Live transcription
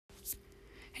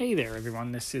Hey there,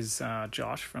 everyone. This is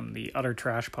Josh from the Utter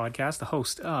Trash podcast, the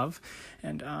host of,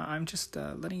 and I'm just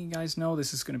letting you guys know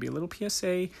this is going to be a little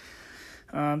PSA.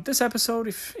 This episode,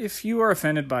 if you are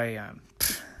offended by,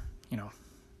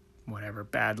 whatever,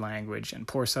 bad language and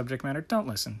poor subject matter, don't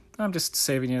listen. I'm just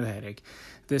saving you the headache.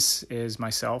 This is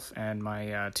myself and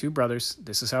my two brothers.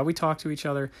 This is how we talk to each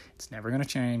other. It's never going to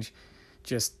change.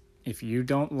 Just, if you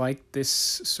don't like this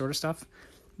sort of stuff,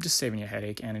 I'm just saving you a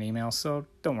headache and an email, so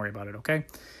don't worry about it, okay?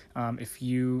 If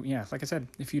you, like I said,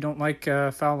 if you don't like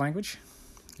foul language,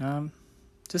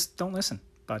 just don't listen.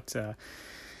 But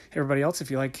everybody else,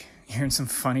 if you like hearing some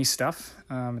funny stuff,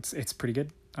 it's pretty good.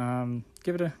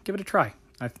 Give it a try.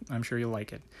 I'm sure you'll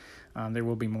like it. There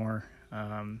will be more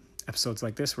episodes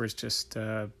like this where it's just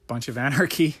a bunch of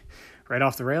anarchy right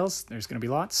off the rails. There's going to be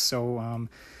lots. So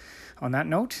on that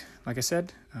note, like I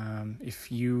said,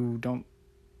 if you don't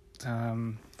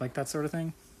like that sort of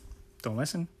thing, don't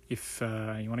listen. If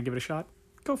you want to give it a shot,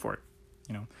 go for it.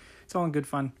 It's all in good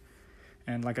fun.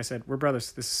 And like I said, we're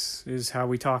brothers. This is how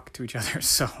we talk to each other.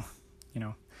 So,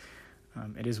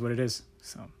 it is what it is.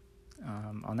 So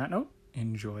on that note,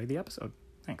 enjoy the episode.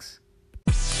 Thanks.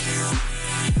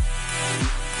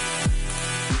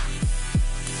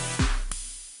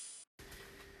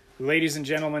 Ladies and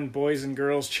gentlemen, boys and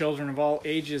girls, children of all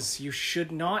ages, you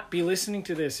should not be listening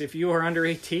to this if you are under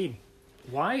 18.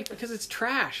 Why? Because it's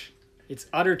trash. It's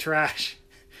utter trash.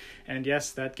 And yes,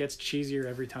 that gets cheesier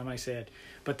every time I say it.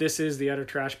 But this is the Utter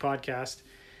Trash podcast.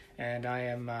 And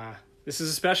this is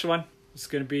a special one. It's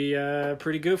going to be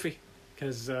pretty goofy.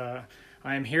 Because I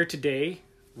am here today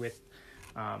with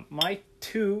my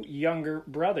two younger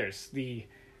brothers. The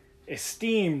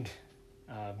esteemed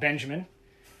Benjamin,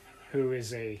 who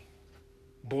is a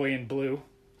boy in blue,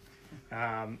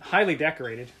 highly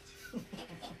decorated.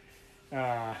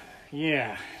 My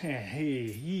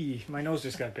nose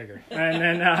just got bigger. And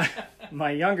then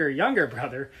my younger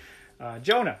brother,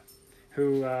 Jonah,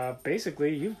 who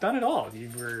basically, you've done it all. You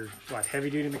were,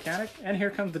 heavy-duty mechanic? And here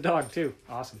comes the dog, too.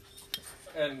 Awesome.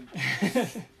 And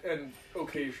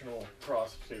occasional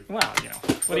prostitute. Well,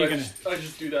 what are you going to... I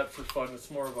just do that for fun. It's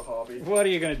more of a hobby. What are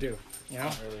you going to do?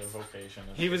 Not really a vocation.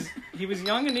 He was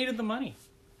young and needed the money,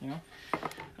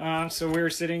 So we were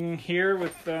sitting here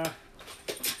with a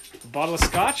bottle of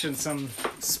scotch and some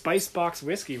spice box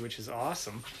whiskey, which is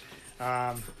awesome.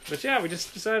 But yeah, we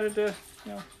just decided to,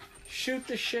 shoot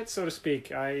the shit, so to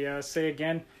speak. I say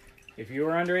again, if you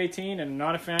are under 18 and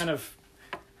not a fan of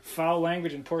foul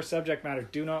language and poor subject matter,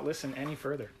 do not listen any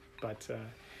further. But I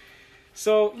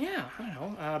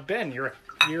don't know. Ben, you're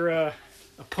a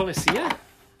policia?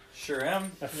 Sure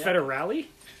am. A federale?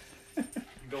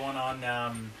 Going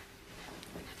on,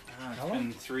 it's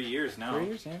been 3 years now. 3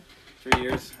 years, yeah. 3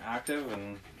 years active,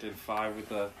 and did 5 with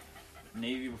the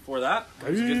Navy before that.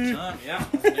 That was a good time. Yeah,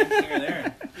 I was an engineer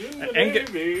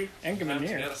there.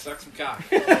 Engineer. Gotta suck some cock.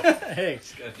 Hey,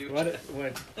 gotta do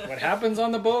what happens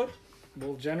on the boat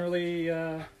will generally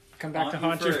come back to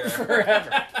haunt you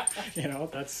forever.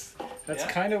 That's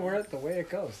kind of the way it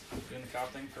goes. Doing the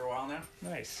cop thing for a while now.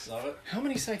 Nice. Love it. How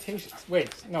many citations?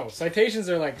 Wait, no, citations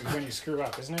are like when you screw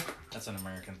up, isn't it? That's an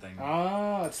American thing.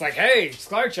 Oh, it's like, hey,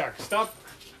 Sklarchuk, stop,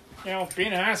 being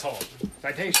an asshole.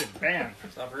 Citation, bam.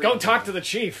 Go talk to the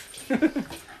chief.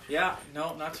 Yeah,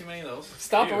 no, not too many of those.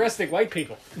 Stop arresting white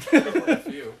people. A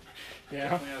few. Yeah.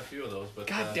 Definitely had a few of those, but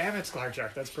God damn it,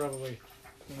 Sklarchuk. That's probably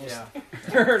the most yeah.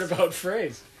 heard about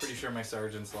phrase. Pretty sure my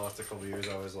sergeants lost a couple years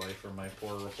of his life for my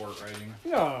poor report writing.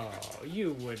 No,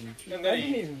 you wouldn't. And then I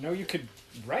didn't even know you could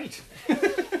write.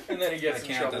 And then he gets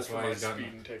in trouble that's for why my he's gotten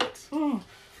speeding tickets. Well,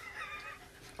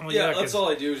 Yeah, that's all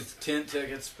I do is tint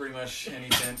tickets, pretty much any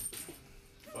tint.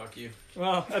 Fuck you.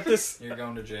 Well, You're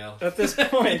going to jail. At this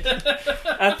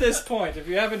point, if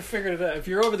you haven't figured it out, if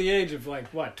you're over the age of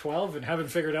 12 and haven't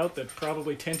figured out that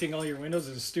probably tinting all your windows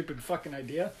is a stupid fucking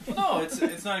idea. No,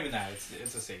 it's not even that.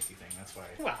 It's a safety thing. That's why.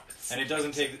 Wow. And it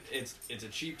doesn't take. It's a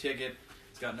cheap ticket.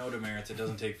 It's got no demerits. It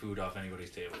doesn't take food off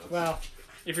anybody's table. Well,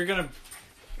 if you're gonna,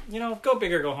 go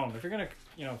big or go home. If you're gonna,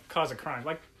 cause a crime,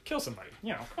 kill somebody.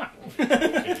 Come on. Okay,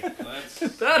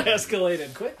 That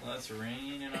escalated quick. Let's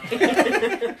rein it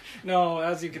on. No,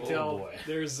 as you can tell, boy.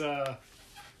 there's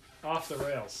off the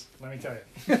rails. Let me tell you,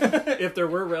 if there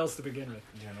were rails to begin with.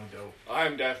 Yeah, no dope.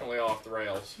 I'm definitely off the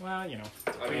rails. Well, I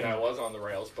mean, I was on the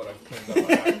rails, but I've cleaned up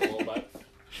my act a little bit.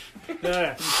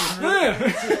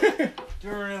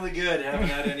 Doing really good. Haven't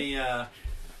had any.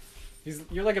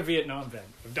 You're like a Vietnam vet.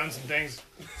 I've done some things,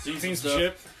 seen some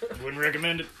shit. Wouldn't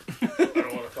recommend it. I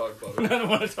don't want to talk about I it. don't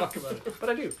want to talk about it, but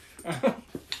I do.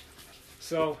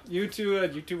 So you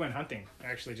two went hunting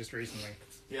actually just recently.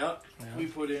 Yeah, we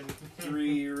put in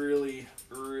 3 really,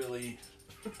 really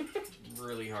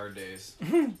hard days.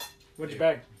 What'd you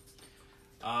bag?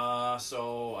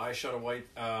 So I shot a white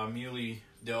muley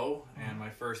doe and my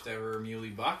first ever muley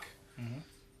buck.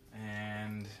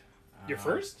 And Your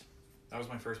first? That was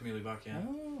my first muley buck. Yeah.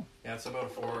 Oh. Yeah, it's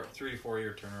about a 3 to 4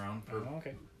 year turnaround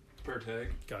per tag.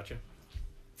 Gotcha.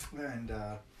 And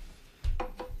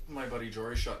my buddy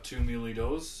Jory shot 2 muley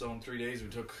does. So in 3 days we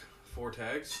took 4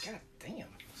 tags. God damn.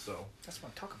 So that's what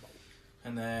I'm talking about.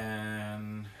 And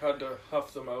then had to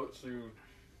huff them out through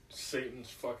Satan's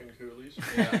fucking coolies.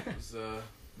 Yeah, it was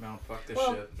Mount fuck this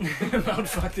shit. Mount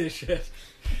fuck this shit.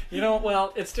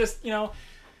 Well, it's just,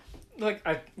 like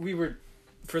we were,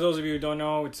 for those of you who don't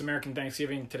know, it's American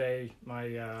Thanksgiving today.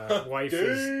 My wife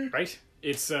is, right?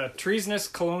 It's treasonous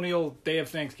colonial day of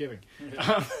Thanksgiving.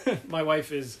 My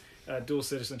wife is dual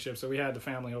citizenship, so we had the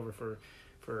family over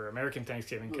for American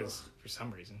Thanksgiving because for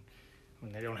some reason,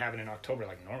 they don't have it in October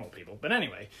like normal people. But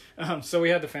anyway, so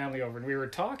we had the family over and we were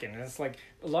talking, and it's like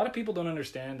a lot of people don't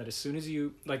understand that as soon as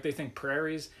you, like, they think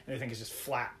prairies and they think it's just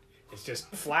flat. It's just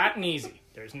flat and easy.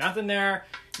 There's nothing there.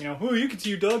 Oh, you can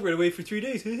see your dog right away for 3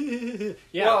 days.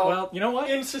 Yeah, well, you know what?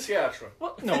 In Saskatchewan.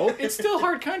 Well, no, it's still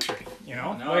hard country.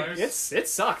 No, like it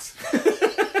sucks.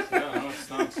 No, it's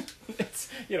not.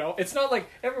 It's not like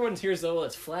everyone hears though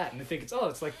it's flat and they think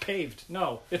it's like paved.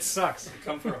 No, it sucks.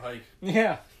 Come for a hike.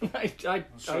 Yeah, I'll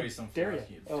show you some dare flat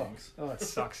you. things. Oh, it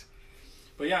sucks.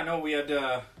 But yeah, no, we had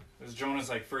it was Jonah's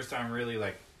first time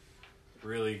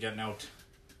really getting out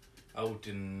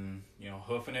and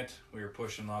hoofing it. We were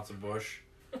pushing lots of bush.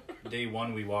 Day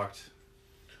 1 we walked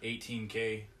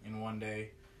 18K in one day.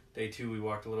 Day 2 we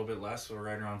walked a little bit less, so we're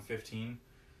right around 15.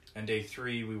 And day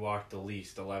 3 we walked the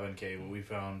least 11K, but we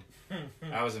found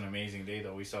that was an amazing day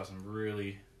though. We saw some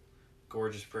really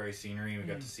gorgeous prairie scenery. We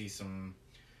got to see some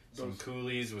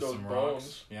coulees with some rocks.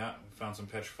 Bones. Yeah, we found some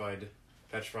petrified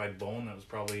bone that was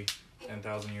probably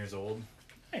 10,000 years old.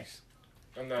 Nice.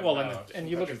 And then, and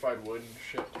you look at petrified wood and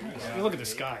shit. Too. Yeah. You look at the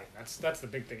sky. That's the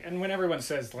big thing. And when everyone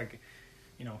says the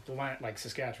land, like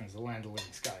Saskatchewan's the land of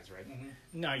living skies, right? Mm-hmm.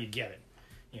 Now you get it,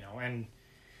 and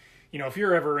if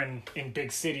you're ever in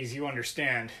big cities, you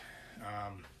understand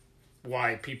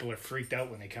why people are freaked out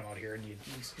when they come out here, and you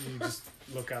just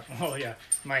look up. Oh yeah,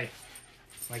 my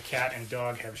cat and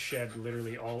dog have shed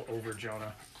literally all over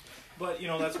Jonah. But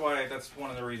that's one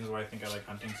of the reasons why I think I like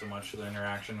hunting so much. The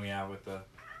interaction we have with the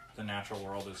natural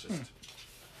world is just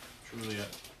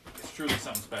it's truly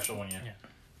something special when you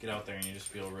get out there and you just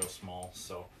feel real small.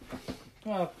 So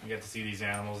you get to see these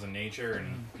animals in nature,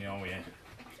 and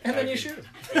and then you shoot them.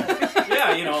 Yeah,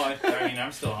 I mean,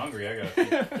 I'm still hungry. I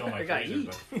gotta fill my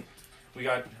freezer, but we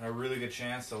got a really good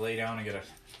chance to lay down and get a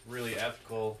really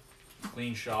ethical,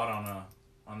 clean shot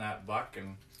on that buck.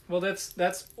 And well, that's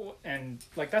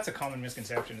a common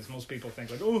misconception. Is most people think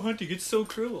like, oh, hunting, it's so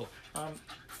cruel.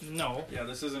 No. Yeah,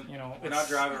 this isn't. We're not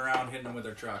driving around hitting them with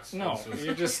our trucks. No,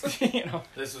 you're just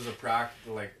This was a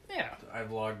practical Yeah.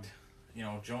 I've logged.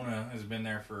 Jonah has been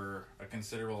there for a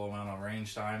considerable amount of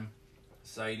range time,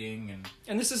 sighting,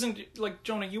 and this isn't like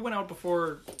Jonah. You went out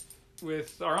before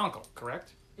with our uncle,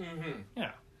 correct? Mm-hmm.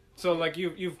 Yeah. So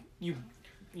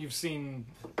you've seen.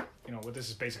 What this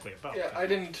is basically about. Yeah, I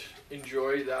didn't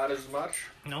enjoy that as much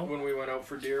when we went out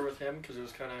for deer with him because it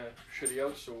was kind of shitty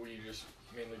out, so we just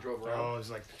mainly drove around. Oh, it was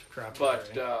like crap. But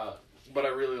I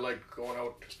really liked going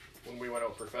out when we went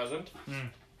out for pheasant.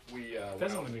 We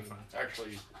pheasant would be fun.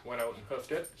 Actually went out and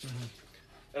hoofed it,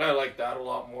 and I like that a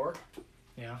lot more.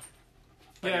 Yeah.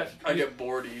 I get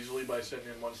bored easily by sitting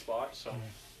in one spot, so.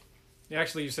 Yeah,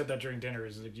 actually, you said that during dinner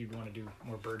is that you'd want to do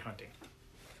more bird hunting.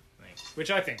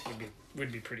 Which I think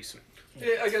would be pretty sweet.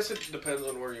 Yeah, I guess it depends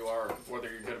on where you are,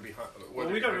 whether you're going to be hunting. Well,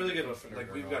 we got really good,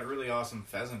 we've got really awesome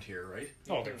pheasant here, right?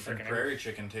 Oh, they're freaking prairie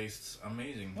chicken tastes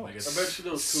amazing. I bet you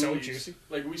those so juicy.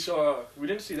 We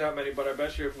didn't see that many, but I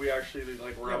bet you if we actually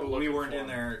were out we weren't in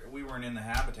there. We weren't in the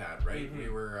habitat, right?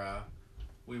 Mm-hmm.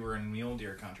 We were in mule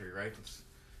deer country, right?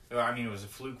 It was a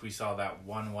fluke. We saw that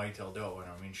one white-tailed doe,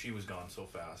 and she was gone so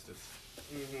fast.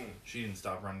 She didn't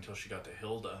stop running until she got to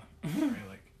Hilda,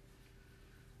 right?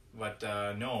 But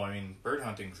no, bird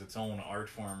hunting's its own art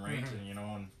form, right? And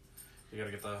and you got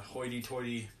to get the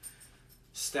hoity-toity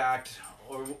stacked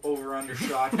over under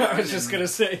shotgun. I was just gonna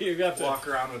say you got to walk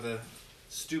around with a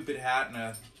stupid hat and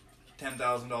a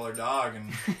 $10,000 dog,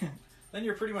 and then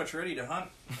you're pretty much ready to hunt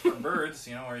for birds.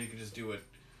 Or you could just do it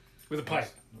with a pipe.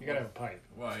 You gotta have a pipe.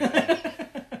 Why?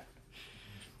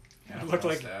 Look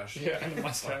like mustache. Yeah, and a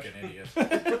mustache. Fucking idiot.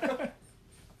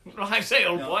 I say,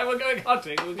 old boy, we're going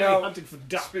hunting. We're going hunting for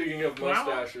duck. Speaking of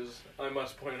mustaches, I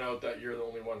must point out that you're the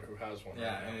only one who has one.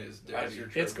 Yeah, right it is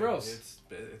dirty. It's gross.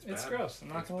 It's It's gross. I'm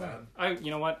not gonna lie.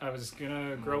 You know what? I was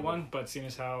gonna grow one, but seeing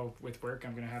as how with work,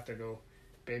 I'm gonna have to go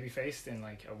baby faced in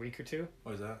like a week or two.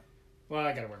 What is that? Well,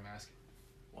 I gotta wear a mask.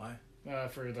 Why?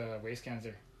 For the waste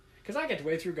cancer. Because I get to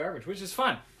wade through garbage, which is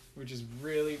fun. Which is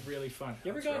really, really fun.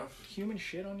 You ever got human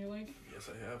shit on your leg? Yes,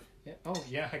 I have. Yeah. Oh,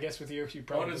 yeah. I guess with you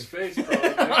probably... On his face,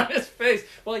 probably. On his face.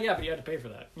 Well, yeah, but you had to pay for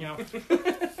that, you know?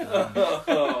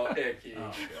 Oh, icky.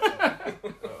 Oh, God.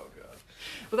 Oh, God.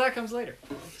 But that comes later.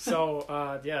 So,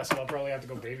 so I'll probably have to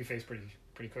go babyface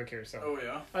pretty quick here. So Oh,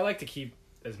 yeah? I like to keep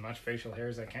as much facial hair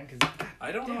as I can. Cause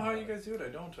I don't know how you guys do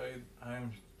it.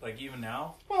 I'm... Like, even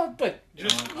now? Well, but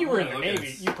you were in the Navy.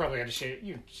 At... You probably had to shave.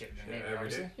 You shaved in the Navy,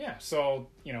 obviously. Yeah, so,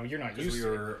 you're not used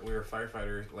to it. We were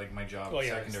firefighters. Like, my job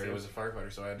secondary was a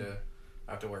firefighter, so I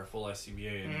have to wear a full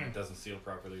SCBA, and it doesn't seal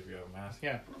properly if you have a mask.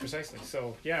 Yeah, precisely.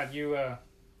 So, you're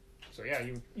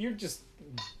just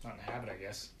not in a habit, I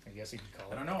guess. I guess you could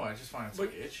call it. I don't know. I just find it's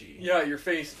like itchy. Yeah, your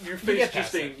face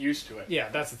just ain't used to it. Yeah,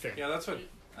 that's the thing. Yeah, that's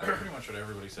pretty much what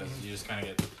everybody says. You just kind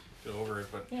of get over it.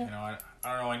 But, I don't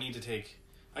know. I need to take...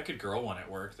 I could grow one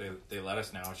at work. They let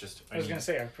us now. It's just... I was going to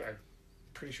say, I'm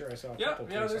pretty sure I saw a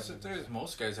couple. Yeah, there's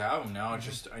most guys have them now. It's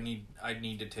just, I'd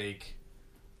need to take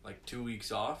like 2 weeks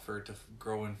off for it to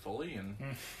grow in fully, and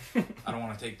I don't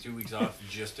want to take 2 weeks off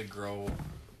just to grow.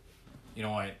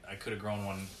 I could have grown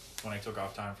one when I took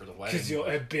off time for the wedding. Because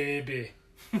you're a baby.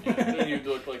 Yeah, then you'd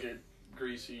look like a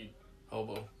greasy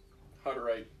hobo.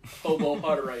 Hutterite. Hobo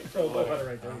Hutterite. Hobo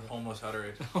Hutterite. Homeless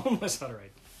Hutterite. Homeless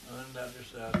Hutterite. And that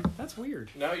just That's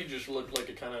weird. Now you just look like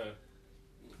a kind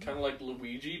of like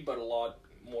Luigi, but a lot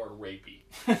more rapey.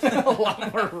 A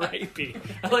lot more rapey.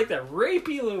 I like that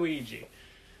rapey Luigi.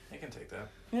 I can take that.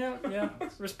 Yeah.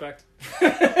 Respect.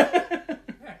 Yeah.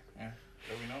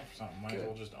 So we know something. Might as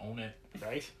well just own it,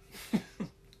 right?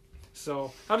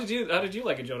 So how did you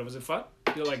like it, Jonah? Was it fun?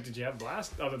 Did you have a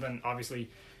blast? Other than obviously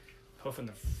hoofing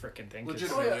the frickin' thing.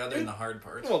 Legitimately, other than the hard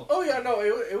parts. Well,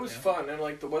 it was fun, and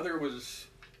like the weather was.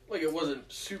 Like, it wasn't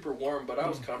super warm, but I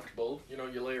was comfortable.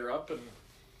 You layer up, and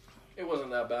it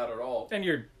wasn't that bad at all. And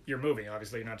you're moving,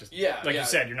 obviously. You're not just... Yeah, you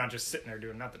said, you're not just sitting there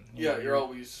doing nothing. You're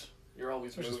always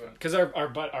moving. Because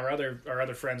our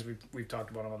other friends, we've talked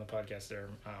about them on the podcast there,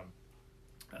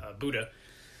 Buddha,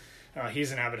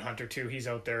 he's an avid hunter, too. He's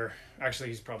out there. Actually,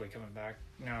 he's probably coming back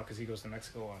now, because he goes to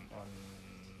Mexico on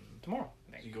tomorrow.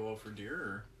 Did you go out for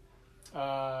deer,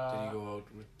 or did you go out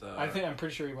with... I'm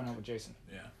pretty sure he went out with Jason.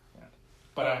 Yeah.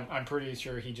 But I'm pretty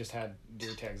sure he just had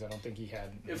deer tags. I don't think he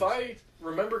had... If I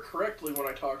remember correctly when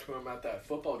I talked to him at that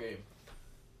football game,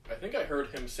 I think I heard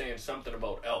him saying something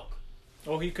about elk.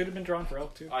 Oh, he could have been drawn for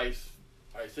elk, too. I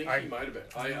think he might have been.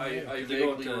 I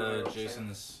vaguely remember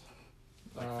Jason's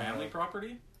family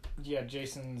property? Yeah,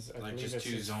 Jason's... I just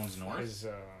 2 zones north?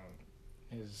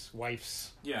 His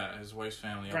wife's... Yeah, his wife's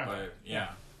family up by... Yeah,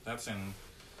 that's in...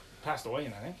 Passed away,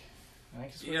 I think.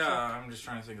 I'm just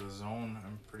trying to think of the zone.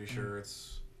 I'm pretty sure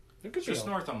it's just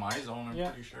north of my zone. I'm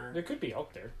pretty sure there could be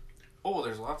elk there. Oh,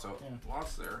 there's lots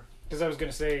there. Because I was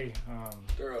gonna say,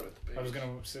 they're out at the base. I was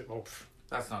gonna say,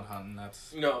 that's not hunting.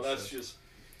 That's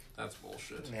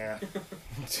bullshit. Yeah.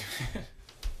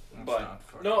 But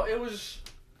no, it was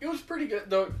pretty good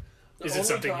though. Is it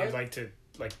something you'd like to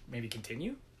maybe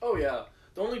continue? Oh yeah.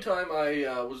 The only time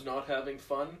I was not having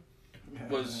fun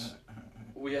was.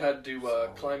 We had to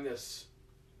climb this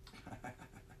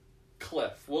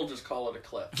cliff. We'll just call it a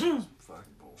cliff.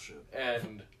 Fucking bullshit.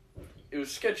 And it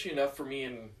was sketchy enough for me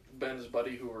and Ben's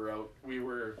buddy who were out.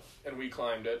 We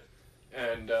climbed it.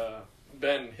 And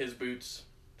Ben, his boots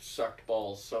sucked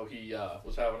balls, so he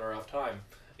was having a rough time.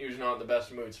 He was not in the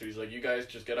best mood, so he's like, you guys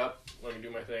just get up, let me do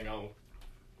my thing, I'll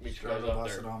meet you guys up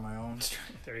there. On my own.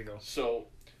 There you go. So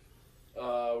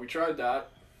we tried that.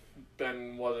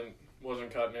 Ben wasn't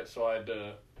cutting it, so I had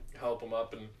to help him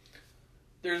up, and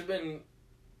there's been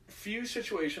few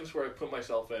situations where I put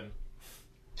myself in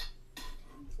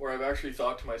where I've actually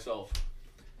thought to myself,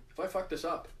 if I fuck this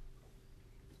up,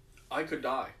 I could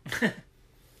die.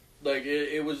 Like,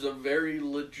 it was a very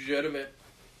legitimate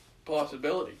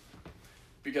possibility,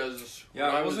 because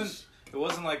it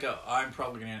wasn't like I'm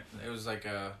probably gonna, it was like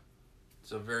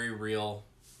it's a very real,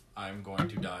 I'm going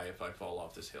to die if I fall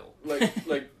off this hill. Like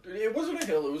it wasn't a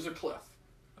hill, it was a cliff.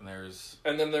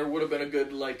 And then there would have been a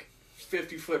good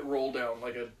 50-foot roll down,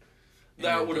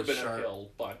 that would have been a hill,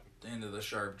 but into the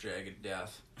sharp, jagged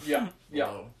death. Yeah,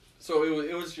 yeah. So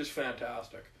it was just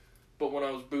fantastic. But when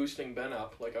I was boosting Ben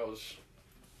up, I was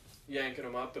yanking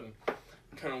him up and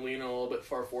kind of leaning a little bit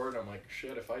far forward, I'm like,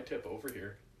 shit, if I tip over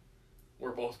here,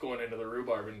 we're both going into the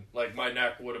rhubarb, and like my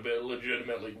neck would have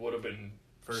been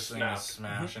First thing snapped. to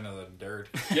smash into the dirt.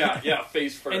 Yeah,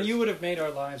 face first. And you would have made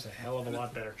our lives a hell of a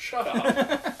lot better. Shut up.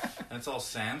 And it's all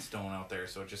sandstone out there,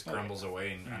 so it just crumbles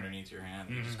away and underneath your hand.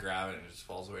 You just grab it and it just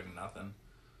falls away to nothing.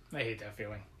 I hate that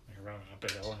feeling. You're running up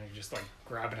a hill and you're just like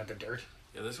grabbing at the dirt.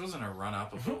 Yeah, this wasn't a run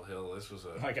up a full hill. This was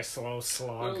a Like a slow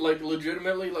slog. Like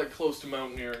legitimately, like close to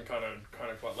mountaineering, kind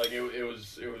of like it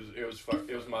was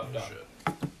muffed up. shit.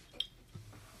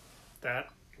 That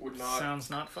Would not sounds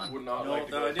not fun. would not No, like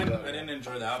to go I through didn't. that. I didn't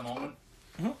enjoy that moment.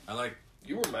 Mhm. I like.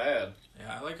 You were mad.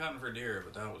 Yeah, I like hunting for deer,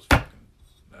 but that was fucking.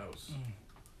 That was.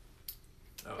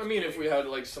 That was I mean, big. if we had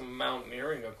like some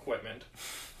mountaineering equipment,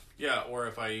 Yeah, or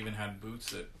if I even had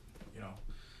boots that, you know,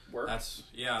 work. that's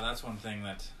one thing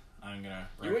that I'm gonna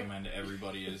You recommend to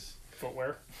everybody is.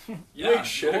 Footwear. You ate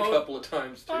shit well, a couple of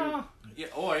times too. Ah. Yeah.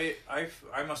 Oh,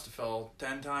 I must have fell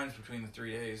 10 times between the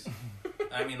 3 days.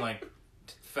 I mean, like,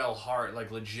 fell hard, like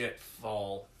legit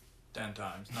fall 10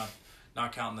 times.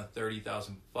 Not counting the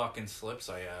 30,000 fucking slips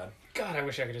I had. God, I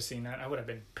wish I could have seen that. I would have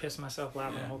been pissed myself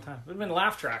laughing the Yeah. whole time. It would have been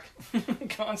laugh track. It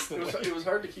Constantly. was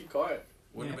hard to keep quiet.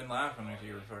 Wouldn't have been laughing if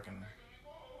you were fucking.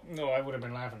 No, I would have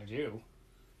been laughing at you.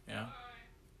 Yeah.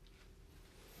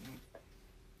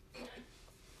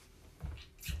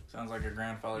 Sounds like a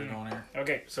grandfather going here.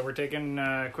 Okay, so we're taking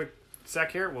a quick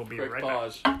sec here. We'll be Quick right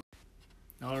pause. back.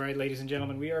 All right, ladies and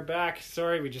gentlemen, we are back.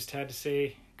 Sorry, we just had to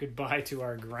say goodbye to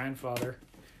our grandfather.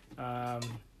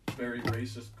 Very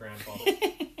racist grandfather.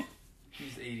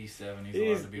 He's 87. He's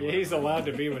allowed to be whatever. He's allowed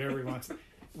to be whatever he wants.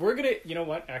 We're going to, you know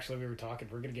what? Actually, we were talking.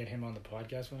 We're going to get him on the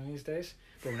podcast one of these days.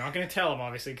 But we're not going to tell him,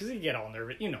 obviously, because he'd get all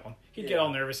nervous. You know him. He'd get all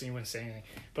nervous and he wouldn't say anything.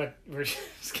 But we're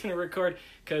just going to record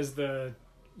because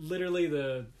literally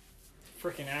the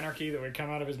freaking anarchy that would come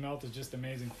out of his mouth is just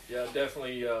amazing. Yeah,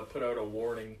 definitely put out a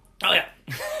warning Oh, yeah.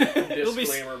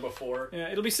 disclaimer before.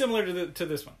 Yeah, it'll be similar to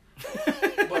this one.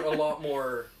 But a lot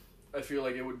more. I feel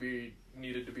like it would be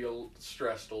needed to be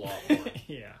stressed a lot more.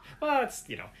 Yeah. Well, it's,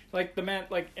 like the man,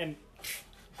 and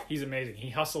he's amazing.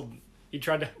 He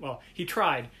tried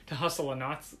to hustle a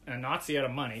Nazi out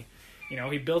of money.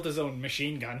 He built his own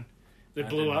machine gun that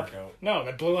blew didn't up. work out. No,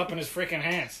 that blew up in his freaking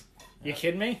hands. You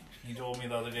kidding me? He told me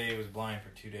the other day he was blind for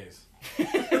 2 days.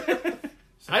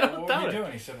 I don't what doubt were it. you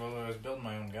doing? He said, well, I was building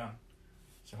my own gun. I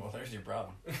said, well, there's your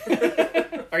problem.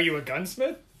 Are you a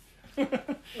gunsmith? No, I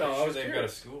Sure, was they've got a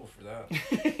curious. school for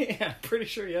that. Yeah, pretty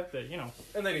sure you have to,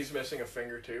 And then he's missing a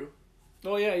finger too.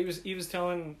 Oh yeah, he was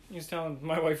telling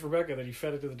my wife Rebecca that he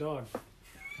fed it to the dog.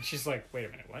 And she's like, wait a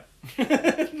minute,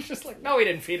 what? She's just like, no, he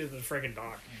didn't feed it to the friggin'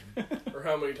 dog. Or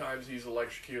how many times he's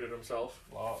electrocuted himself.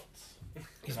 Lots.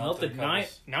 He's Melted melted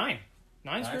couples.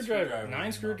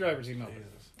 nine screwdrivers he melted.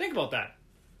 Jesus. Think about that.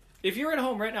 If you're at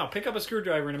home right now, pick up a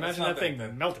screwdriver and imagine not that thing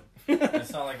that- melted.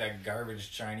 It's not like that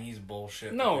garbage Chinese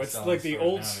bullshit. No, that they it's sell like in the stores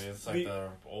old- nowadays. It's like the- the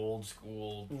old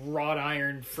school Wrought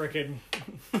iron frickin'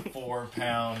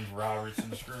 4-pound Robertson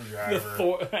the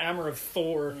screwdriver. hammer of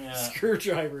Thor Yeah.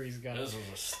 screwdriver he's got. This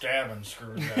is a stabbing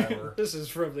screwdriver. This is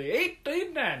from the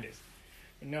 1890s.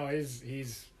 No,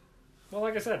 he's well,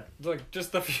 like I said, like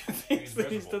just the few things He's that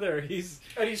he's miserable. to there. He's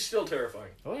And he's still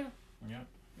terrifying. oh yeah, Yeah.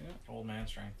 Old man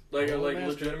strength. Like Oh, like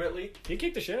master. legitimately. he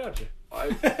kicked the shit out of you.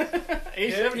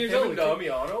 87 years Him old. and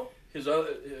Damiano, His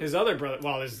other brother,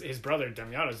 well, his brother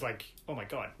Damiano's like, oh my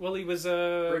god. Well, he was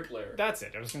a bricklayer. That's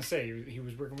it. I was gonna say he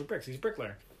was working with bricks. He's a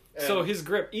bricklayer. And- So his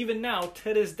grip, even now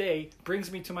to this day,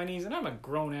 brings me to my knees, and I'm a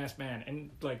grown ass man, and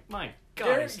like my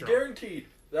god, he's strong. Guaranteed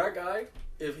that guy.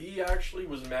 If he actually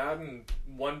was mad and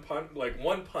one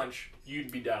punch,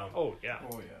 you'd be down. Oh yeah.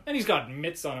 Oh, yeah. And he's got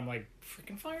mitts on him like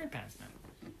freaking fire pants, man.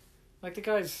 Like the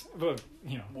guy's, well,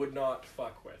 Would not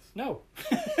fuck with. no,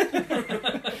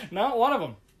 not one of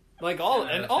them. Like all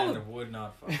would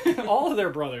not fuck. all of their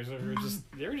brothers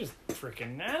they're just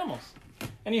freaking animals.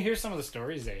 And you hear some of the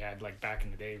stories they had like back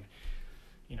in the day.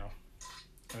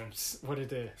 What did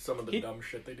the Some of the dumb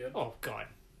shit they did. oh god,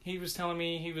 he was telling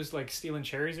me he was like stealing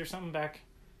cherries or something back.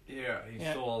 Yeah, he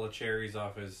Yeah. stole all the cherries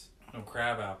off his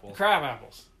crab apples. Crab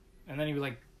apples. And then he was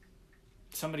like,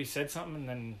 somebody said something, and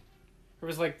then it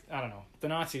was like, I don't know, the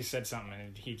Nazis said something,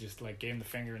 and he just like gave him the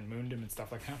finger and mooned him and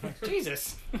stuff like that. I'm like,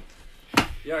 Jesus.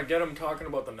 Yeah, get him talking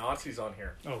about the Nazis on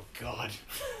here. Oh God.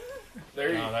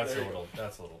 There No, you, that's there a you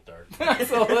little dark.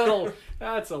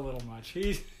 That's a little much.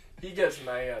 He gets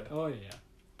mad. Oh yeah,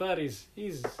 but he's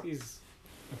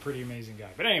a pretty amazing guy.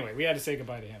 But anyway, we had to say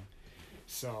goodbye to him.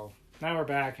 So now we're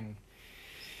back, and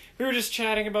we were just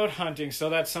chatting about hunting. So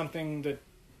that's something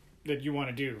that you want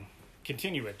to do.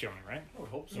 Continue it, Jonah, right? I would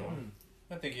hope so.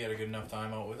 I think he had a good enough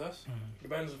time out with us.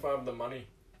 Depends if I have the money.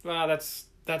 Well, that's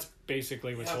That's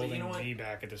basically what's Yeah, but holding you know what? me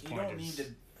back at this You point. don't need to,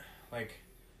 like...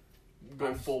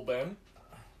 Go full Ben.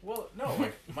 Well, no,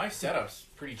 like, my setup's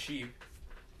pretty cheap.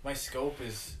 My scope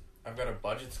is... I've got a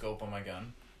budget scope on my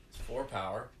gun. It's 4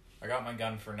 power. I got my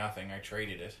gun for nothing. I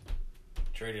traded it.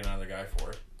 Traded another guy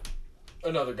for it.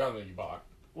 Another gun that you bought.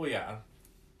 Well, yeah.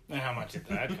 And how much did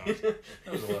that cost? It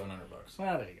was $1,100.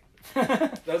 Well, there you go.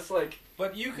 That's like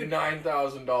But you could...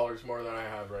 $9,000 more than I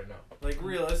have right now. Like,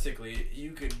 realistically,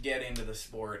 you could get into the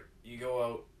sport. You go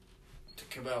out to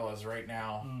Cabela's right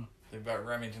now. They've got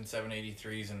Remington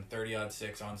 783s and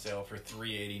 30-06 on sale for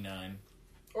 $389.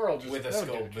 Or I'll just With a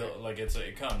scope built, like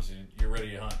it comes, and you're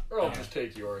ready to hunt. Or I'll just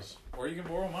take yours. Or you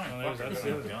can borrow mine. Well, Fuck it, that's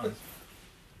we don't the have other guns.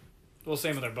 Well,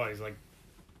 same with our buddies. Like,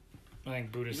 I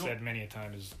think Buddha You don't- said many a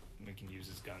time is we can use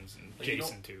his guns, and Like, you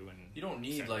Jason don't- too. And You don't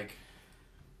need, Sam. like...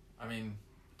 I mean,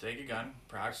 take a gun,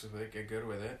 practice with it, get good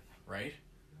with it, right?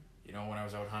 You know, when I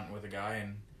was out hunting with a guy,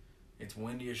 and it's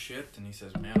windy as shit, and he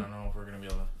says, man, I don't know if we're going to be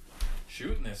able to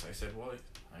shoot in this. I said, well,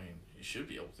 I mean, you should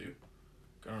be able to.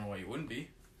 I don't know why you wouldn't be.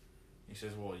 He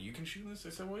says, well, you can shoot this? I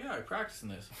said, well, yeah, I practice in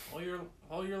this. All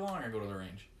year long I go to the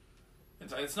range.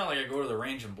 It's not like I go to the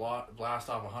range and blast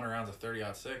off 100 rounds of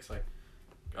 30-06. Like,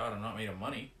 God, I'm not made of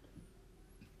money.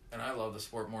 And I love the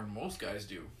sport more than most guys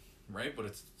do, right? But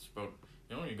it's about,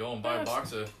 you go and buy a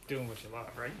box of... doing what you love,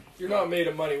 right? You're not made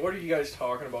of money. What are you guys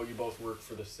talking about? You both work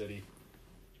for the city.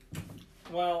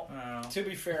 Well, to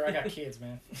be fair, I got kids,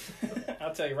 man.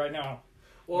 I'll tell you right now.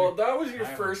 Well, that was your I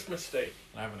have first mistake.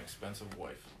 I have an expensive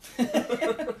wife.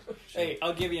 Hey,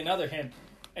 I'll give you another hint.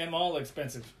 I'm all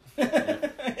expensive.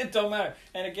 It don't matter.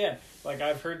 And again, like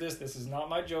I've heard this is not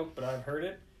my joke, but I've heard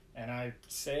it, and I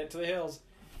say it to the hills.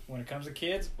 When it comes to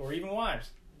kids or even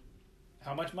wives,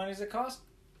 how much money does it cost?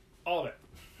 All of it.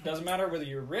 Doesn't matter whether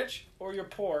you're rich or you're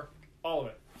poor, all of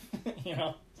it.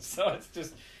 So it's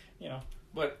just,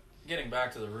 But getting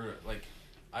back to the root, like,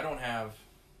 I don't have,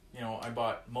 I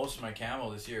bought most of my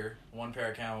camo this year. One pair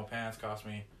of camo pants cost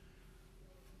me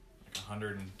like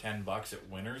 $110 at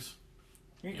Winners.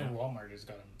 Even Walmart has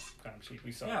got them cheap.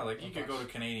 We saw. Yeah, like you could go to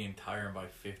Canadian Tire and buy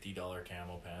 $50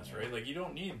 camo pants, right? Like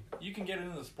you can get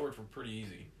into the sport for pretty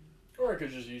easy. Or I could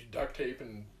just use duct tape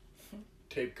and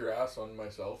tape grass on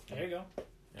myself. There you go.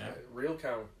 Yeah. Real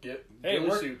count. Get It a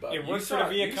worked. suit, bud. It worked for the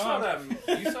Viet Cong.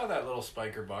 You saw that little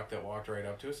spiker buck that walked right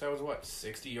up to us. That was what,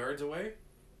 60 yards away?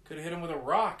 Could have hit him with a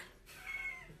rock.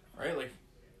 Right? Like,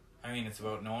 I mean, it's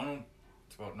about knowing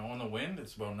the wind.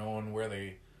 It's about knowing where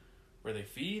they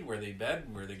feed, where they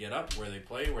bed, where they get up, where they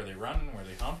play, where they run, where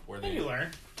they hump, where they... Then you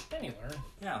learn.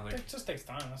 Yeah, like... It just takes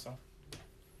time, that's all.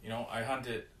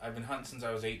 I've been hunting since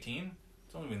I was 18.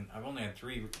 I've only had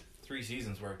three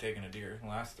seasons where I've taken a deer. The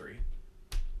last 3.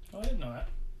 Oh, I didn't know that.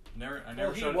 I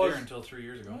never shot a deer until 3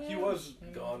 years ago. He was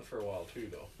gone for a while too,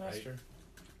 though. That's right? true.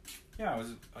 Yeah, I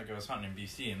was hunting in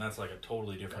BC, and that's like a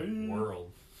totally different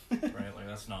world, right? Like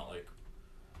that's not like...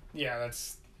 Yeah,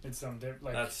 it's something different.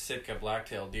 Like, that's Sitka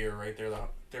blacktail deer right there.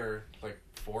 They're like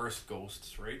forest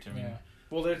ghosts, right? I mean, yeah.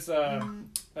 Well, there's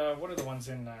what are the ones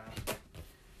in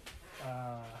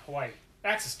Hawaii?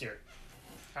 Axis deer.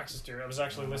 I was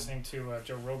actually listening to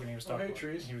Joe Rogan. He was talking. Hey,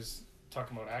 trees. He was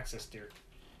talking about axis deer.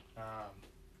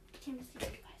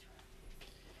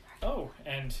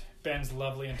 And Ben's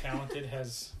lovely and talented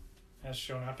has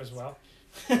shown up as well.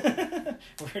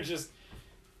 We're just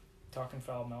talking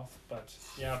foul mouth, but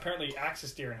yeah, apparently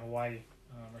axis deer in Hawaii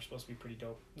are supposed to be pretty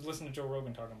dope. I was listening to Joe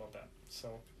Rogan talking about that.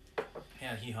 So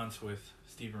yeah, he hunts with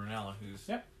Steve Ranella, who's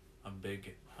a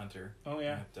big hunter. Oh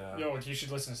yeah. Yo, you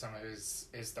should listen to some of his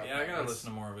stuff. Yeah, I gotta listen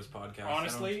to more of his podcast.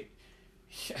 Honestly,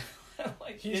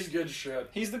 he's good shit.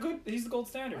 He's the gold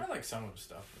standard. I like some of his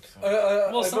stuff.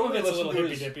 Well, some of it's a little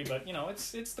hippy dippy, but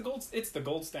it's the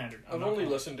gold standard. I've only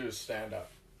listened to his stand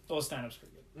up. Oh, stand up's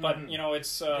pretty good. But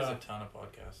it's he has a ton of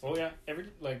podcasts. Oh yeah, every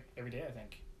day I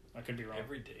think. I could be wrong.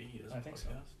 Every day he does. I think podcast.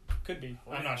 So. Could be.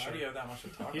 I'm not sure. Why do you have that much to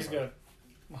talk about? He's good.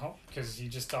 Well, because he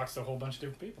just talks to a whole bunch of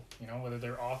different people. Whether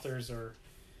they're authors or,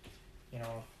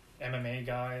 MMA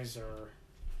guys or,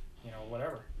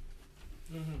 whatever.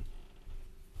 Mm-hmm.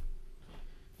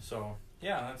 So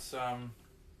yeah, that's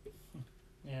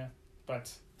Yeah,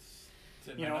 but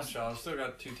in a nutshell. I've still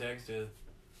got 2 tags to.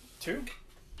 2?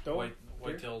 Doe?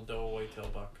 Whitetail doe, whitetail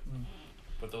buck. Mm.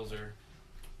 But those are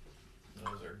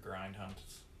grind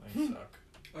hunts. They suck.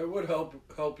 I would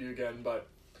help you again, but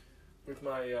with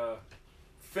my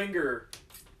finger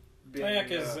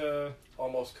being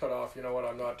almost cut off, you know what?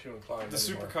 I'm not too inclined. The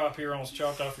anymore. super cop here almost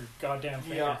chopped off your goddamn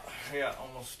finger. Yeah,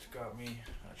 almost got me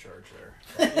a charge there.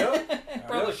 Yep.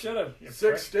 Probably should have.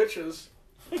 6 stitches.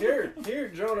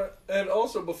 Here, Jonah. And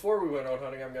also, before we went out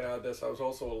hunting, I'm going to add this. I was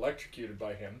also electrocuted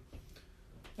by him.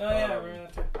 Oh yeah, I remember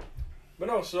that too. But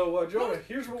no, so Jonah,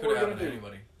 here's what we're gonna do.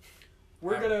 Anybody.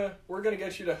 We're gonna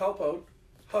get you to help out,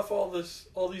 huff all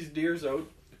these deers out,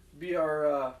 be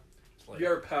our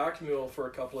pack mule for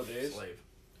a couple of days. Slave.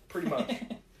 Pretty much.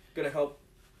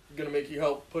 Gonna make you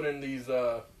help put in these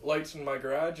lights in my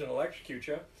garage and electrocute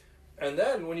you. And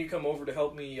then when you come over to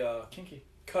help me Kinky.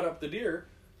 cut up the deer,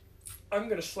 I'm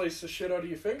gonna slice the shit out of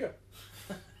your finger.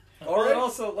 All right.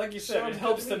 Also, like you said, Sounds it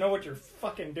helps good to to know what you're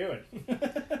fucking doing.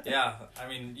 Yeah, I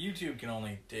mean, YouTube can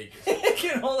only take you. It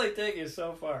can only take you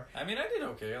so far. I mean, I did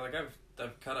okay. Like,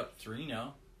 I've cut up 3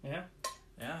 now. Yeah.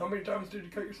 Yeah. How many times did you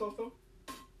cut yourself though?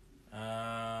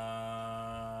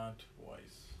 Twice.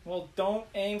 Well, don't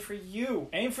aim for you.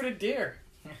 Aim for the deer.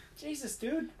 Jesus,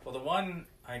 dude. Well, the one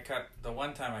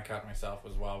time I cut myself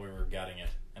was while we were gutting it,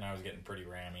 and I was getting pretty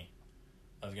rammy.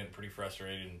 I was getting pretty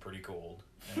frustrated and pretty cold,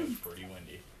 and it was pretty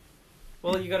windy.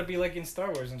 Well, you gotta be like in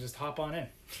Star Wars and just hop on in.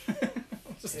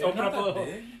 Just They're open not up a that little.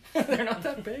 big. They're not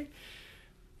that big.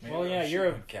 Maybe Well, they're yeah, you're a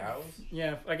shooting cows.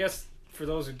 Yeah. I guess for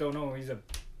those who don't know, he's a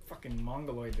fucking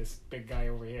mongoloid. This big guy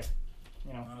over here.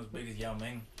 You know, Not as big as Yao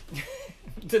Ming.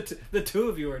 the two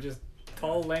of you are just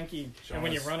tall, lanky, and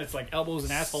when you Jonah's run, it's like elbows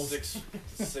and assholes.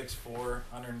 6'4",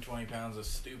 120 pounds is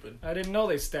stupid. I didn't know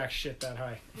they stack shit that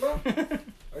high. No.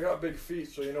 I got big feet,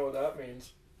 so you know what that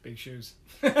means. Big shoes.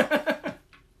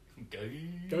 Gay.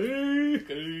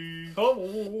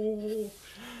 Oh.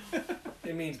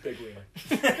 It means big wiener.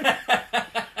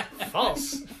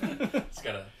 False. Just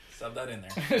gotta sub that in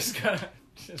there. just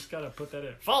gotta put that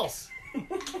in. False.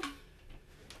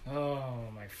 Oh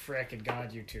my frickin'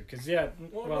 god, you two. Cause yeah,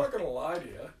 Well, I'm well, not gonna lie to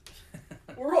you.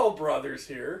 We're all brothers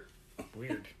here.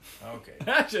 weird. Okay.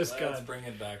 That just Let's got bring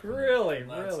it back. really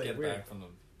Let's get weird. back from the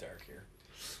dark here.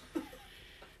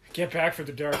 Get back from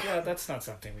the dark. Yeah, that's not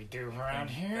something we do around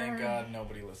here. Thank God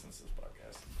nobody listens to this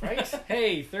podcast. Right?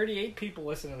 Hey, 38 people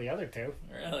listen to the other two.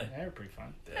 Really? They're pretty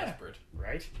fun. Desperate. Yeah,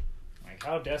 right? Like,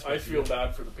 how desperate? I feel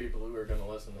bad for the people who are gonna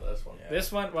listen to this one. Yeah.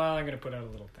 This one, well, I'm going to put out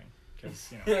a little thing.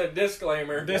 Because, you know.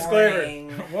 Disclaimer.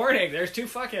 Disclaimer. Warning. There's 2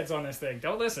 fuckheads on this thing.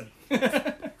 Don't listen.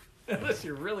 Unless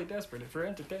you're really desperate for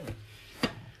entertainment.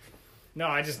 No,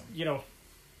 I just, you know,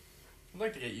 I'd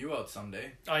like to get you out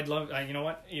someday. I'd love, you know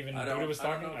what? Even Buddha was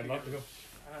talking, I'd love to go.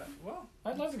 Well,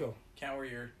 I'd love to go. can't wear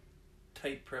your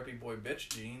tight preppy boy bitch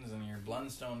jeans and your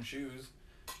Blundstone shoes.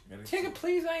 Take it,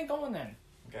 please. I ain't going then.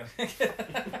 Gotta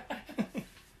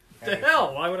The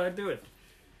hell? Why would I do it?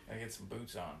 get some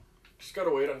boots on. Just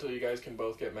gotta wait until you guys can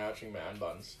both get matching man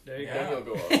buns. There you Then Yeah. you'll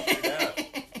go out. Yeah.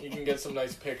 You can get some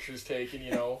nice pictures taken,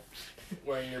 you know,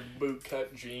 wearing your boot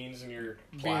cut jeans and your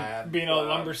plaid. Being all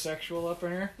plaid. lumbersexual up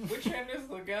in here. Which end is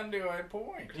the gun do I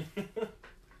point?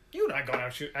 You and I going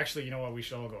out shoot. Actually, you know what? We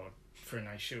should all go out for a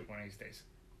nice shoot one of these days.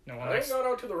 No, well, I haven't gone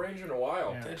out to the range in a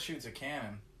while. Yeah. Ted shoots a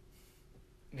cannon.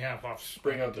 Yeah, well,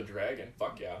 Bring out the dragon.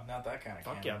 Fuck yeah. Not that kind of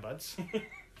fuck cannon. yeah, buds.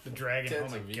 The dragon.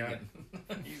 Ted's Oh a my god.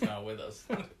 vegan. He's not with us.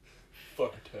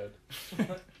 Fuck Ted.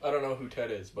 I don't know who Ted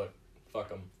is, but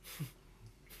fuck him.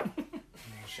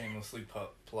 Shamelessly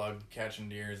plug Catching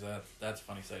Deers. That's a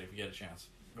funny site if you get a chance.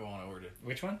 Go on over to.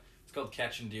 Which one? It's called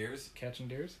Catching Deers. Catching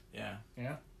deers. Yeah.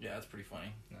 Yeah. Yeah, it's pretty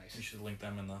funny. Nice. You should link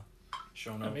them in the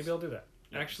show Yeah, notes. maybe I'll do that.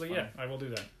 Yeah, Actually, it's yeah, fun. I will do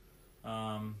that.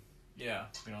 Yeah,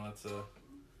 you know, that's a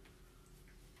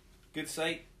good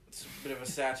site. It's a bit of a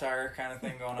satire kind of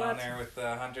thing going on there with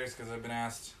hunters, because I've been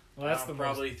asked Well, that's the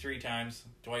probably 3 times,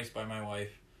 twice by my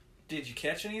wife. Did you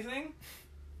catch anything?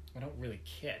 I don't really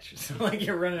catch. It's not like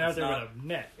you're running out It's there not- with a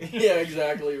net. Yeah,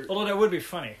 exactly. Although that would be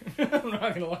funny. I'm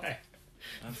not gonna lie.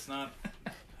 That's not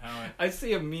how I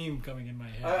see a meme coming in my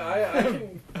head. I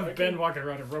can- Of Ben walking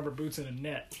around in rubber boots and a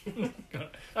net.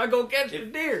 I'll go catch the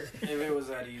deer. If it was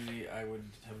that easy, I would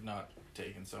have not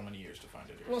taken so many years to find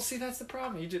a deer. Well, see, that's the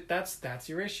problem. That's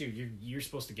your issue. You're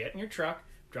supposed to get in your truck,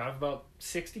 drive about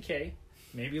 60K,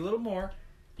 maybe a little more.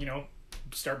 You know,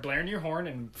 start blaring your horn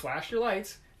and flash your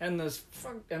lights, and the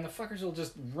fuckers will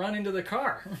just run into the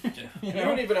car. Yeah. You You know?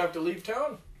 don't even have to leave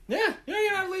town. Yeah, you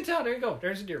don't have to leave town. There you go.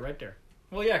 There's a deer right there.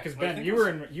 Well, yeah, because Well, I Ben, think you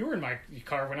it's- were in my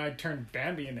car when I turned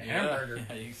Bambi into hamburger.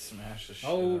 Yeah, you smashed the shit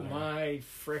Oh out of her. my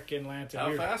frickin' Lanta.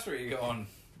 How fast were you going?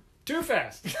 Too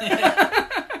fast.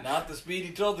 Not the speed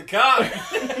he told the cop.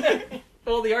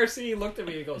 Well, the RC looked at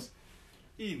me and goes,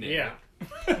 He knew. yeah.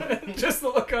 Just the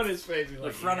look on his face. He's The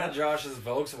like, front yeah. of Josh's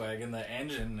Volkswagen, the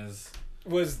engine is...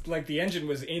 Was like the engine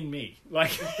was in me.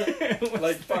 Like, it was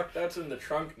Like, fuck, that's in the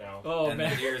trunk now. Oh, and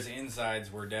man. the deer's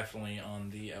insides were definitely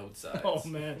on the outsides. Oh,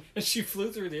 man. And she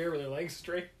flew through the air with her legs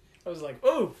straight. I was like,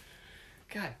 oh,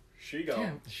 God. She gone.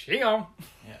 Damn, she gone.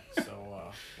 Yeah, so,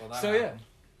 well, that So, yeah. happened.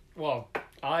 Well,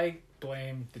 I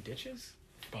blame the ditches.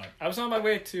 But I was on my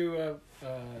way to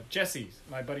Jesse's,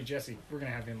 my buddy Jesse. We're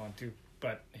going to have him on too.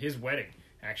 But his wedding,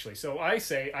 actually. So I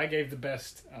say I gave the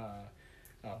best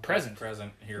present.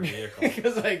 Here, vehicle.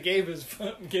 Because I gave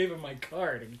him my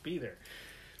car to be there.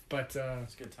 But it's a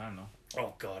good time, though.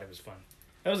 Oh, God, it was fun.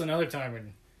 That was another time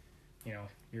when, you know,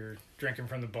 you're drinking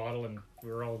from the bottle and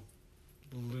we were all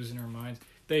losing our minds.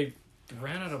 They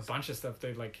ran out of a bunch of stuff.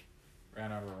 They, like...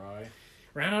 Ran out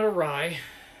of rye.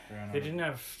 They didn't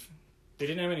have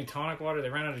any tonic water. They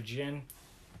ran out of gin.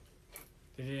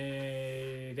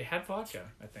 They had vodka,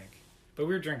 I think. But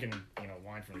we were drinking, you know,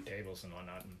 wine from the tables and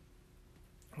whatnot. And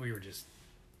we were just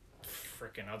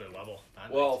freaking other level.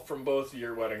 Well, from both of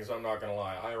your weddings, I'm not going to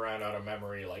lie. I ran out of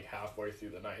memory like halfway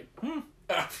through the night.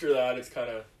 After that, it's kind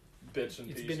of bits and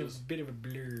pieces. It's been a bit of a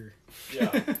blur.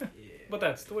 Yeah. But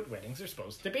that's what weddings are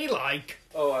supposed to be like.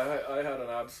 Oh, I had an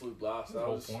absolute blast. That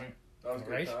was point. That was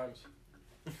good times.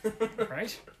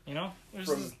 Right? You know?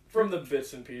 From the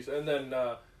bits and pieces. And then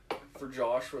for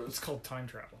Josh was... It's called time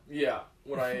travel. Yeah.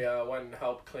 When I went and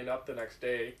helped clean up the next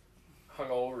day, hung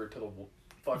over to the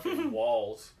fucking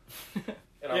walls.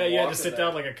 And yeah, you had to sit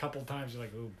down like a couple times. You're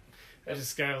like, ooh, I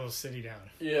just got a little city down.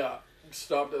 Yeah.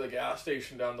 Stopped at the gas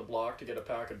station down the block to get a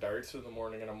pack of darts in the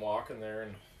morning, and I'm walking there,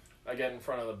 and I get in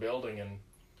front of the building, and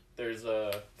there's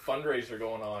a fundraiser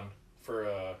going on for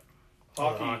a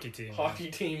hockey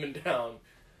team in town.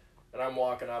 And I'm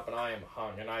walking up, and I am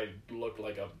hung, and I look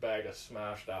like a bag of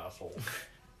smashed assholes.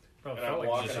 Bro, and I'm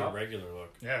walking just up. your regular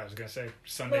look. Yeah, I was gonna say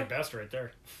Sunday best right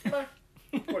there.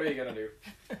 What are you gonna do?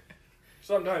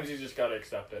 Sometimes you just gotta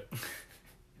accept it.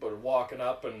 But walking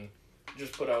up and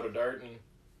just put out a dart, and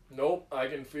nope, I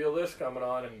can feel this coming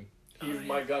on, and heaved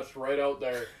my guts right out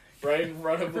there, right in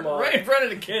front of them all. Right in front of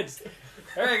the kids.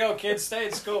 There you go, kids. Stay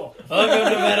in school.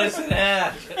 Welcome to Medicine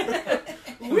Hat.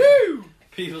 Woo!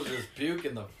 People just puke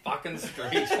in the fucking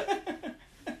street.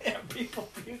 Yeah, people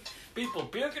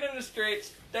puking in the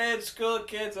streets. Stay in school,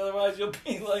 kids. Otherwise, you'll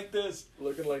be like this.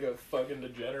 Looking like a fucking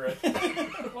degenerate.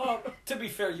 Well, to be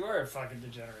fair, you are a fucking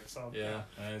degenerate. So yeah,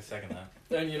 I second that.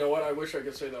 And you know what? I wish I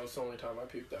could say that was the only time I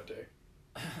puked that day.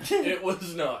 It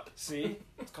was not. See,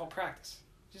 it's called practice.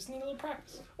 Just need a little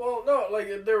practice. Well, no,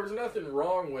 like there was nothing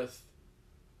wrong with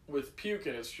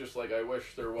puking. It's just like I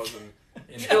wish there wasn't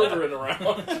children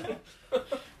around.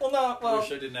 I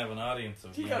wish I didn't have an audience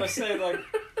of you gotta say, like,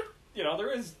 you know,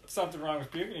 there is something wrong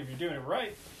with puking if you're doing it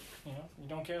right. You know, you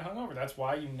don't get hungover. That's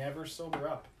why you never sober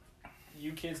up.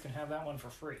 You kids can have that one for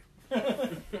free.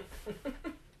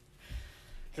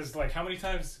 Because, like, how many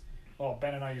times... Well,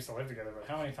 Ben and I used to live together, but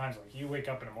how many times, like, you wake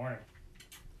up in the morning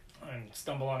and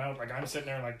stumble on out, like, I'm sitting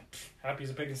there, like, happy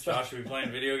as a pig and stuff. Josh would be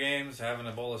playing video games, having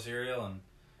a bowl of cereal, and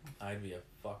I'd be a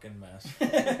fucking mess.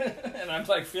 And I'm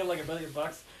like, feel like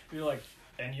 $1,000,000. You're like,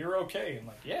 and you're okay. I'm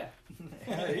like, yeah.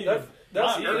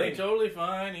 That's he'd totally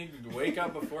fine. He'd wake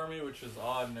up before me, which is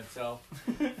odd in itself.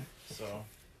 So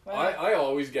I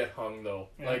always get hung though.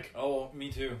 Yeah. Like, oh,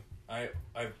 me too.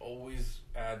 I've always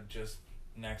had just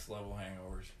next level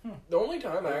hangovers. The only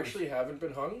time I actually haven't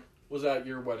been hung was at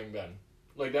your wedding, Ben.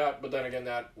 Like that, but then again,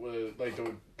 that was like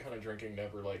the kind of drinking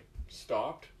never like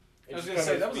stopped. I was gonna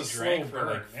say that was a slow for burn.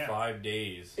 like 5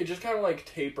 days. It just kind of like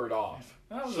tapered off.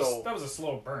 That was a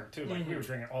slow burn too. Like we were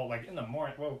drinking all like in the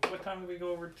morning. Well, what time did we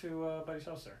go over to Buddy's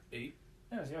house there? 8.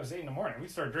 Yeah, it was 8 in the morning. We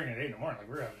started drinking at 8 in the morning. Like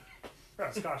we're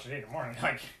having scotch at 8 in the morning.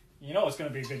 Like you know it's gonna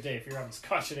be a good day if you're having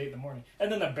scotch at 8 in the morning. And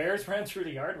then the bears ran through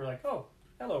the yard. We're like, oh,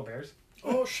 hello bears.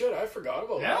 Oh shit! I forgot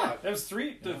about that. There was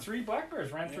the three black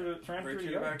bears ran through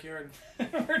the backyard.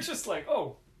 We're just like,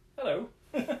 oh, hello.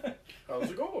 How's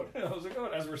it going? How's it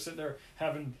going? As we're sitting there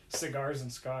having cigars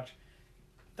and scotch.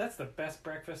 That's the best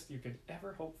breakfast you could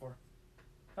ever hope for.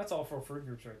 That's all 4 food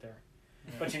groups right there.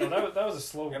 Yeah. But you know that was a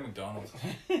slow. Yeah, McDonald's.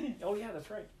 Oh yeah, that's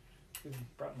right. We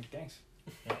brought McDanks.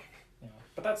 Yeah. You know,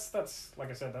 but that's like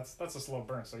I said, that's a slow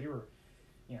burn. So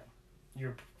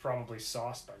you're probably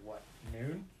sauced by what,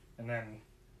 noon, and then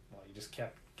you just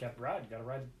kept riding. You got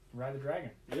to ride the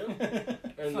dragon. Yeah.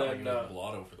 And then then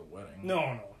blotto for the wedding.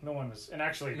 No one was, and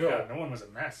actually no one was a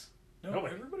mess. No,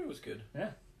 Nobody. everybody was good.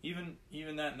 Yeah.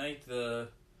 Even that night, the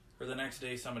next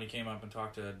day, somebody came up and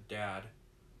talked to Dad,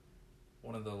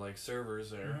 one of the like servers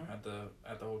there at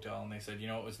the hotel, and they said,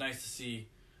 it was nice to see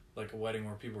like a wedding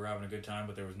where people were having a good time,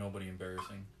 but there was nobody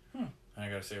embarrassing. And I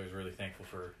gotta say, I was really thankful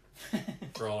for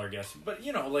all our guests. But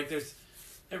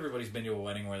everybody's been to a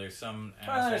wedding where there's some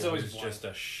asshole who's just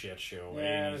a shit show.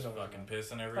 Yeah, and he's fucking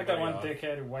pissing everybody like that one off.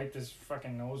 dickhead who wiped his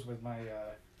fucking nose with my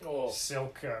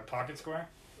silk pocket square.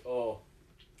 Oh.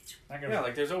 Yeah,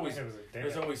 like there's always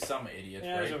there's some idiot,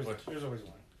 yeah, right? there's always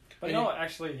one. But no,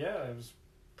 actually, yeah, it was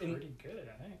pretty good,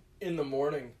 I think. in the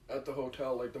morning at the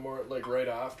hotel, like right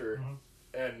after,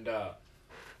 and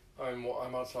I'm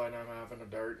outside and I'm having a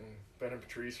dart, and Ben and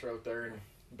Patrice are out there, and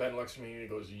Ben looks at me and he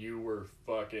goes, "You were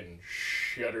fucking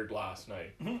shuttered last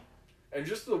night." And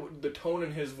just the tone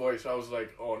in his voice, I was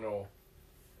like, "Oh no,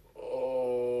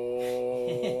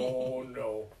 oh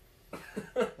no."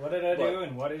 What did I do,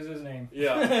 and what is his name?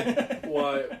 Yeah.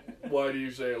 Why do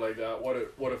you say it like that?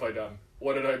 What have I done?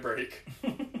 What did I break?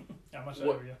 How much did I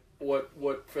owe you?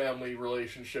 What family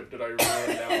relationship did I ruin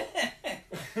now?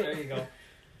 There you go.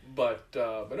 But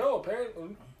no,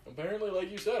 apparently,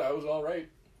 like you said, I was all right.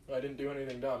 I didn't do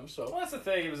anything dumb. So Well, that's the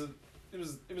thing. It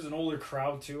was an older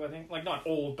crowd too. I think, like, not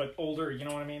old, but older. You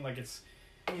know what I mean? Like, it's,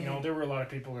 you know, there were a lot of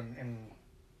people in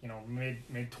you know, mid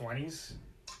 20s,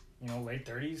 you know, late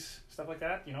 30s, stuff like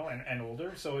that. You know, and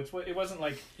older. So it wasn't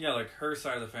like, Yeah, like her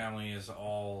side of the family is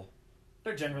all.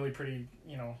 they're generally pretty,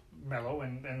 you know, mellow,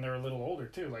 and they're a little older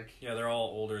too. Like, Yeah, they're all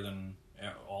older than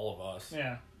all of us.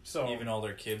 yeah. So Even all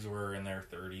their kids were in their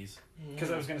 30s.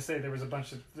 because I was gonna say there were a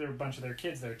bunch of their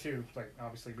kids there too. Like,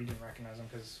 obviously we didn't recognize them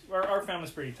because our family's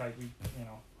pretty tight.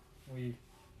 We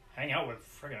hang out with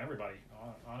friggin' everybody,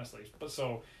 honestly. But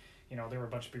so, you know, there were a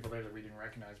bunch of people there that we didn't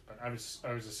recognize. But I was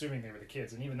assuming they were the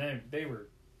kids, and even then they were,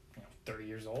 you know, 30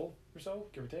 years old or so,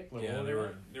 give or take. A little Yeah,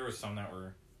 older. there were some that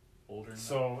were older than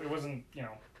So it wasn't, you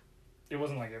know, it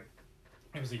wasn't like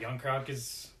it was a young crowd,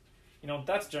 because, you know,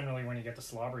 that's generally when you get the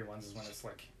slobbery ones, is when it's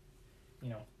like, you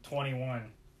know,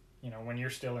 21, you know, when you're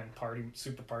still in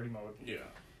super party mode. Yeah.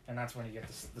 And that's when you get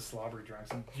the slobbery drunks.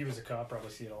 And you as a cop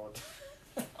probably see it all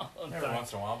the time. Every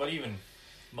once in a while, but even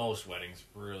most weddings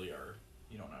really are,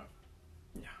 you don't have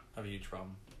a huge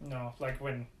problem. No, like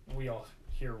when we all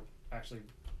here actually,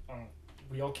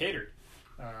 we all catered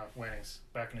weddings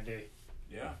back in the day.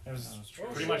 Yeah, It was that's true.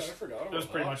 pretty shit, much. I forgot It about was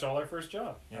pretty that. much all our first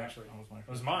job, Yeah, actually. that was my It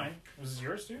was first mine. Was it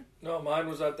yours too? No, mine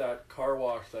was at that car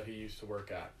wash that he used to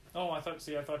work at. Oh, I thought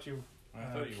you I thought you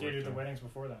catered worked the there. weddings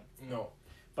before that. No,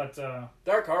 But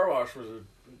that car wash was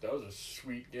a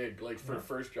sweet gig. Like, for Yeah. a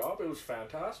first job, it was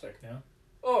fantastic. Yeah.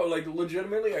 Oh, like,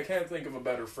 legitimately, I can't think of a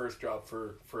better first job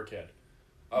for a kid.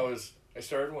 I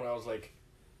started when I was like,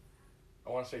 I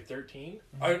want to say 13.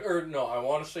 Mm-hmm. I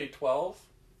want to say 12,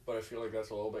 but I feel like that's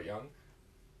a little bit young.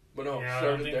 But no, yeah,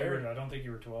 started there. I don't think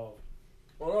you were 12.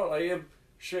 Well, no, like,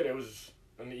 it was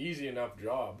an easy enough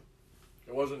job.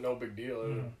 It wasn't no big deal. It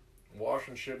was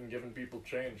washing shit and giving people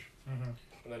change. Mm-hmm.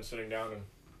 And then sitting down and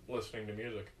listening to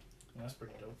music. That's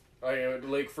pretty dope.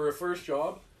 Like, for a first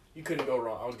job, you couldn't go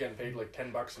wrong. I was getting paid like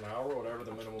 $10 an hour, or whatever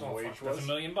the minimum Oh, wage fuck, was. that's $1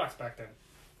 million back then.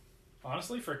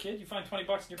 Honestly, for a kid, you find $20 in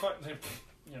your pocket.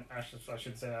 You know, I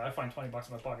should say that. I find $20 in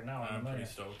my pocket now. I'm and pretty then,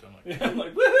 stoked. I'm like, yeah, I'm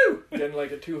like, woohoo! Getting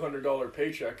like a $200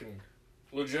 paycheck, and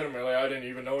legitimately, I didn't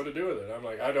even know what to do with it. I'm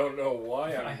like, I don't know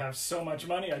why I have so much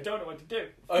money, I don't know what to do.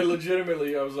 I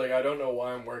was like, I don't know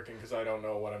why I'm working, because I don't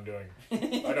know what I'm doing.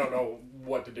 I don't know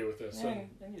what to do with this. And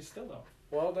you still don't.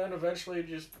 Well, then eventually it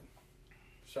just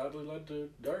sadly led to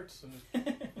darts.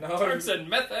 And now Darts and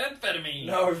methamphetamine.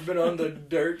 now I've been on the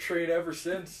dart train ever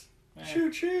since.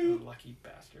 Choo choo. Lucky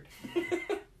bastard.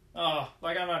 Oh,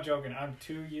 like, I'm not joking. I'm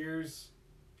 2 years.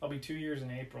 I'll be 2 years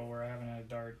in April where I haven't had a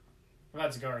dart. I've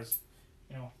had cigars,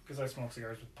 you know, because I smoke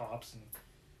cigars with Pops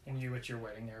and you at your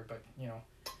wedding there. But, you know,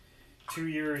 2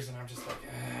 years and I'm just like,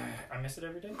 I miss it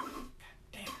every day. God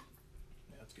damn it.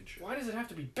 yeah, that's good shit. Why does it have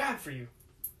to be bad for you?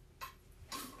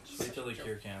 Just wait till they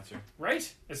cure cancer.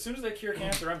 Right? As soon as they cure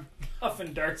cancer, I'm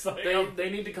huffing darts like They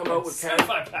need to come out with 5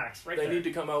 packs. Right They there. need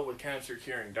to come out with cancer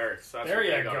curing darts. That's There what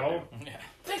they you gotta go. do. Yeah.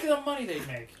 Think of the money they'd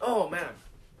make. Oh man,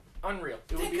 unreal.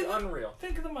 It would Think be of the- unreal.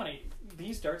 Think of the money.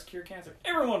 These darts cure cancer.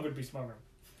 Everyone would be smoking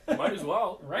them. Might as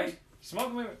well, Right?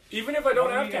 Smoke them. even if I don't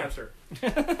What do have you got?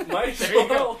 cancer. Might as There you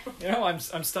well. go. You know, I'm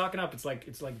stocking up. It's like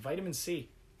vitamin C.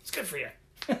 It's good for you.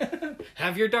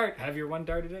 Have your dart. Have your one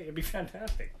dart a day. It'd be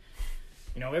fantastic.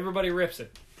 You know, everybody rips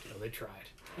it. So they tried.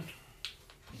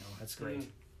 You know, that's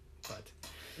great. But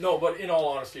No, but in all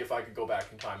honesty, if I could go back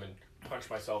in time and punch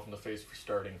myself in the face for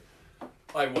starting,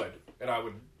 I would, and I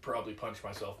would probably punch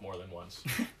myself more than once.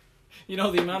 you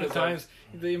know, the amount of Because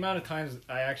times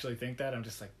I actually think that, I'm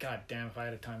just like, God damn, if I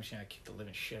had a time machine, I'd kick the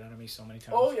living shit out of me so many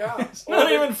times. Oh yeah, It's not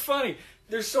even funny.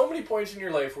 There's so many points in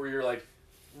your life where you're like,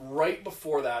 right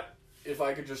before that, if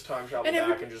I could just time travel And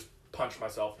back and just punch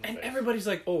myself in the And face. everybody's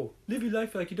like, "Oh, live your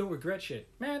life like you don't regret shit,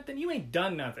 man." Then you ain't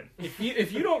done nothing. If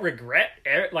you don't regret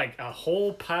like a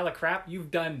whole pile of crap,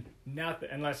 you've done nothing.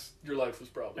 Unless Your life was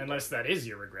probably that is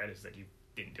your regret, is that you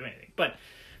didn't do anything. But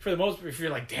for the most, if you're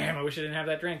like, "Damn, I wish I didn't have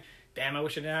that drink. Damn, I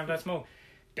wish I didn't have that smoke.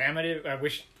 damn it, I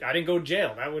wish I didn't go to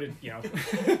jail. That would have,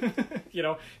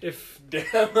 if...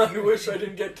 Damn, I wish I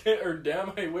didn't get...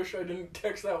 damn, I wish I didn't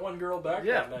text that one girl back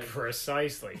Yeah, that night.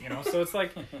 precisely. So it's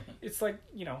like,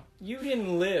 you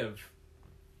didn't live.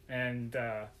 And,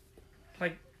 oh,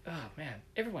 man,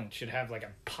 everyone should have, like,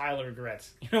 a pile of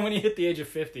regrets. When you hit the age of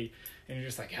 50, and you're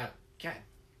just like, God,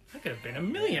 I could have been a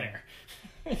millionaire.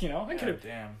 I could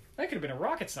have been a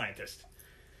rocket scientist,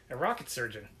 a rocket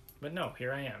surgeon. But no,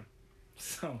 here I am.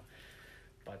 So,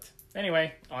 but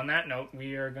anyway, on that note,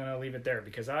 we are going to leave it there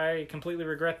because I completely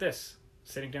regret this.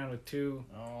 Sitting down with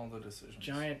all the decisions.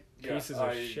 Giant pieces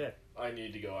of shit. I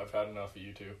need to go. I've had enough of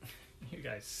you two. You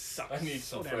guys suck. I need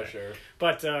some fresh air.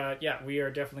 But we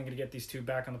are definitely going to get these two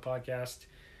back on the podcast.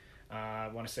 I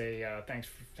want to say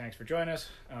thanks for joining us.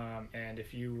 And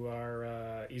if you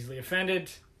are easily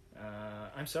offended,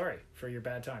 I'm sorry for your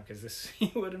bad time because you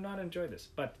would have not enjoyed this.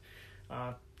 But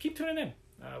keep tuning in.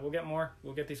 We'll get more.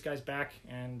 We'll get these guys back,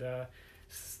 and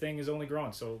this thing is only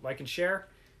growing. So like and share,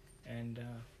 and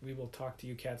we will talk to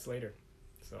you cats later.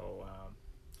 So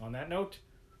on that note,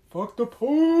 fuck the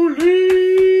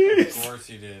police! Of course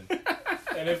you did.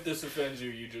 And if this offends you,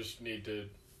 you just need to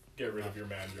get rid of your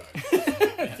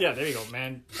mangina. Yeah, there you go,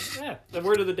 man. Yeah, the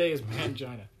word of the day is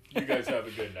mangina. You guys have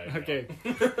a good night. Okay.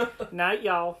 Night,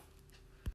 y'all.